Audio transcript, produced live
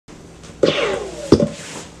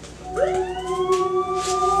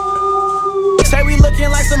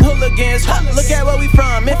hooligans. Look at where we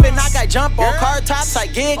from. If it knock, I jump on car tops. I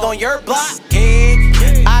gig on your block. Gig.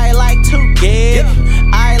 I like to gig.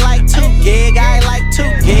 I like to gig. I like to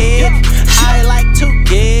gig. I like to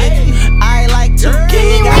gig. I like to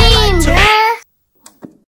gig. I like to.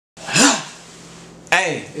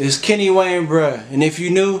 Hey, it's Kenny Wayne, bruh. And if you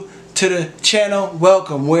new to the channel,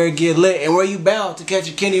 welcome. Where it get lit and where you bound to catch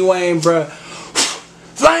a Kenny Wayne, bruh.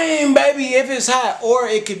 Flame, baby, if it's hot, or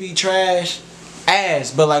it could be trash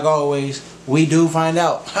ass. But like always, we do find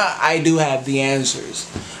out. I do have the answers.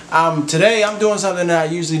 Today I'm doing something that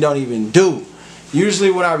I usually don't even do.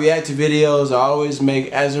 Usually when I react to videos, I always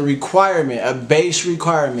make as a requirement, a base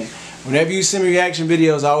requirement. Whenever you send me reaction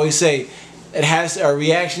videos, I always say it has to,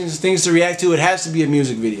 reactions, things to react to, it has to be a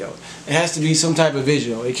music video. It has to be some type of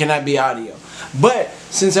visual. It cannot be audio. But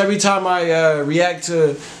since every time I react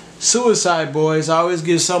to uicideBoy, I always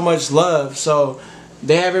give so much love, so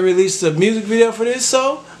they haven't released a music video for this,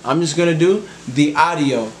 so I'm just gonna do the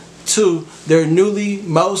audio to their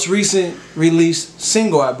most recent released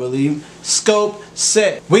single, I believe, Scope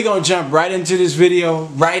Set. We gonna jump right into this video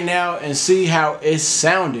right now and see how it's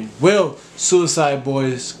sounding. Will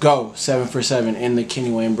uicideBoy go 7 for 7 in the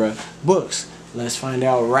Kenny Wayne bruh books? Let's find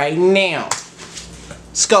out right now.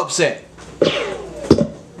 Scope Set.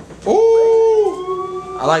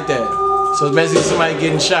 Ooh, I like that. So it's basically somebody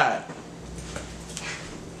getting shot.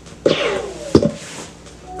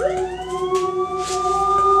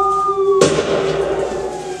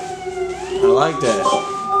 I like that.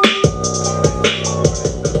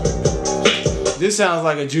 This sounds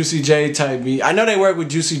like a Juicy J type beat. I know they work with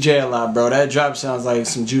Juicy J a lot, bro. That drop sounds like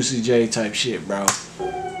some Juicy J type shit, bro.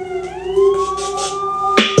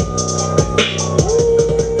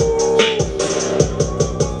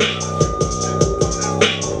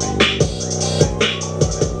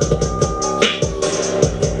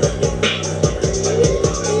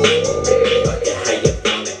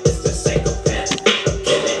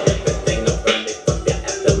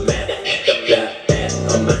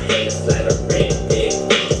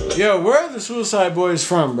 Yo, where are the uicideBoys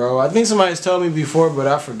from, bro? I think somebody's told me before, but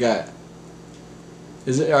I forgot.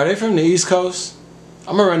 Are they from the East Coast?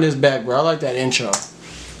 I'm gonna run this back, bro. I like that intro.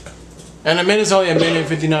 And the minute's only 1 minute and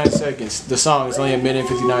 59 seconds. The song is only 1 minute and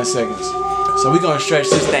 59 seconds. So we gonna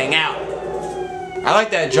stretch this thing out. I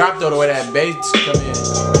like that drop though, the way that bass come in.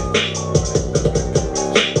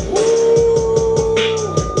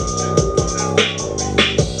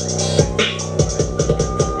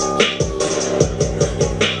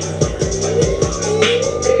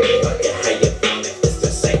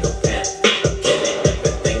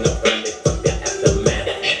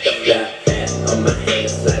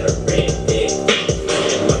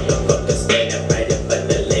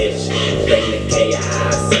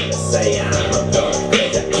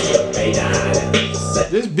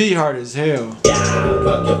 This beat hard as hell.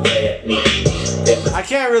 I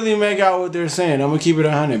can't really make out what they're saying. I'm gonna keep it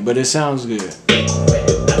 100, but it sounds good.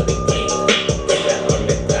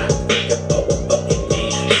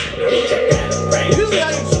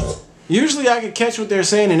 Usually I can catch what they're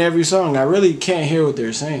saying in every song. I really can't hear what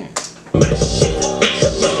they're saying.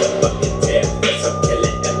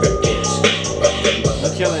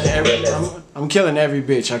 I'm killing every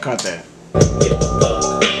bitch. I caught that.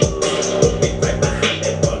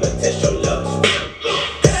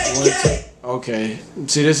 Okay.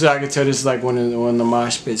 See, this is, I can tell this is like when the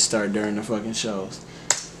mosh pits start during the fucking shows.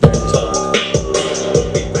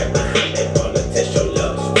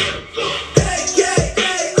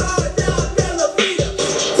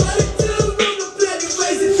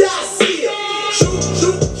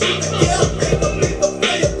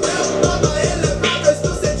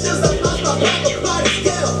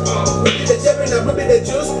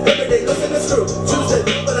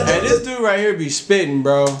 And this dude right here be spitting,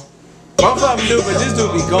 bro. Both of them do, but this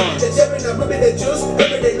dude be going.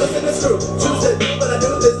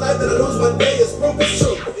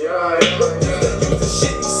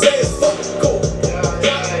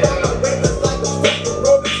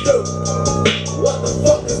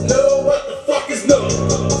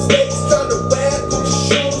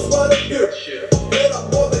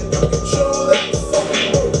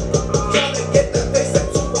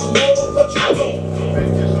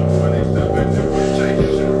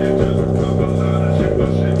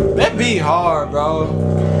 Hard, bro.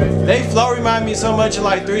 They flow remind me so much of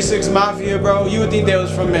like 3 6 Mafia, bro. You would think they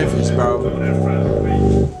was from Memphis, bro.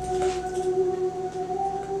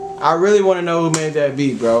 I really want to know who made that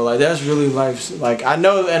beat, bro. Like that's really like I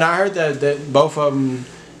know, and I heard that both of them,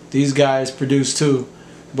 these guys produced too.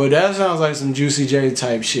 But that sounds like some Juicy J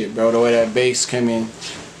type shit, bro. The way that bass came in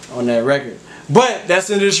on that record. But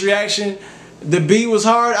that's in this reaction. The beat was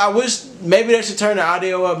hard. I wish maybe they should turn the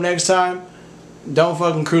audio up next time. Don't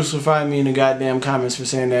fucking crucify me in the goddamn comments for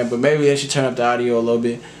saying that, but maybe they should turn up the audio a little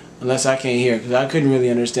bit. Unless I can't hear, because I couldn't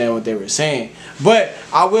really understand what they were saying. But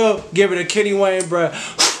I will give it a Kenny Wayne, bruh.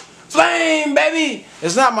 Flame, baby!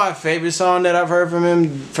 It's not my favorite song that I've heard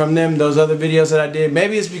from them, those other videos that I did.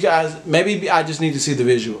 Maybe it's because, maybe I just need to see the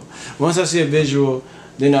visual. Once I see a visual,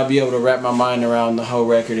 then I'll be able to wrap my mind around the whole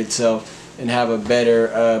record itself and have a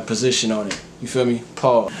better position on it. You feel me?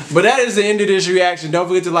 Paul. But that is the end of this reaction. Don't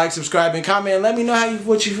forget to like, subscribe, and comment. And let me know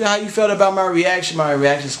how you felt about my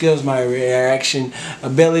reaction skills, my reaction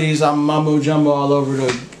abilities. I'm mumbo jumbo all over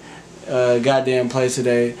the goddamn place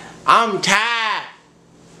today. I'm tired.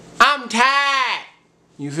 I'm tired.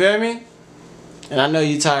 You feel me? And I know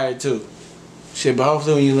you're tired too. Shit, but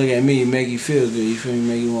hopefully when you look at me, it make you feel good. You feel me?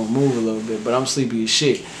 Make you want to move a little bit. But I'm sleepy as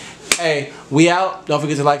shit. Hey, we out. Don't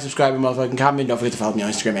forget to like, subscribe, and motherfucking comment. Don't forget to follow me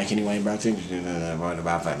on Instagram at Kenny Wayne, bro.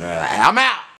 I'm out.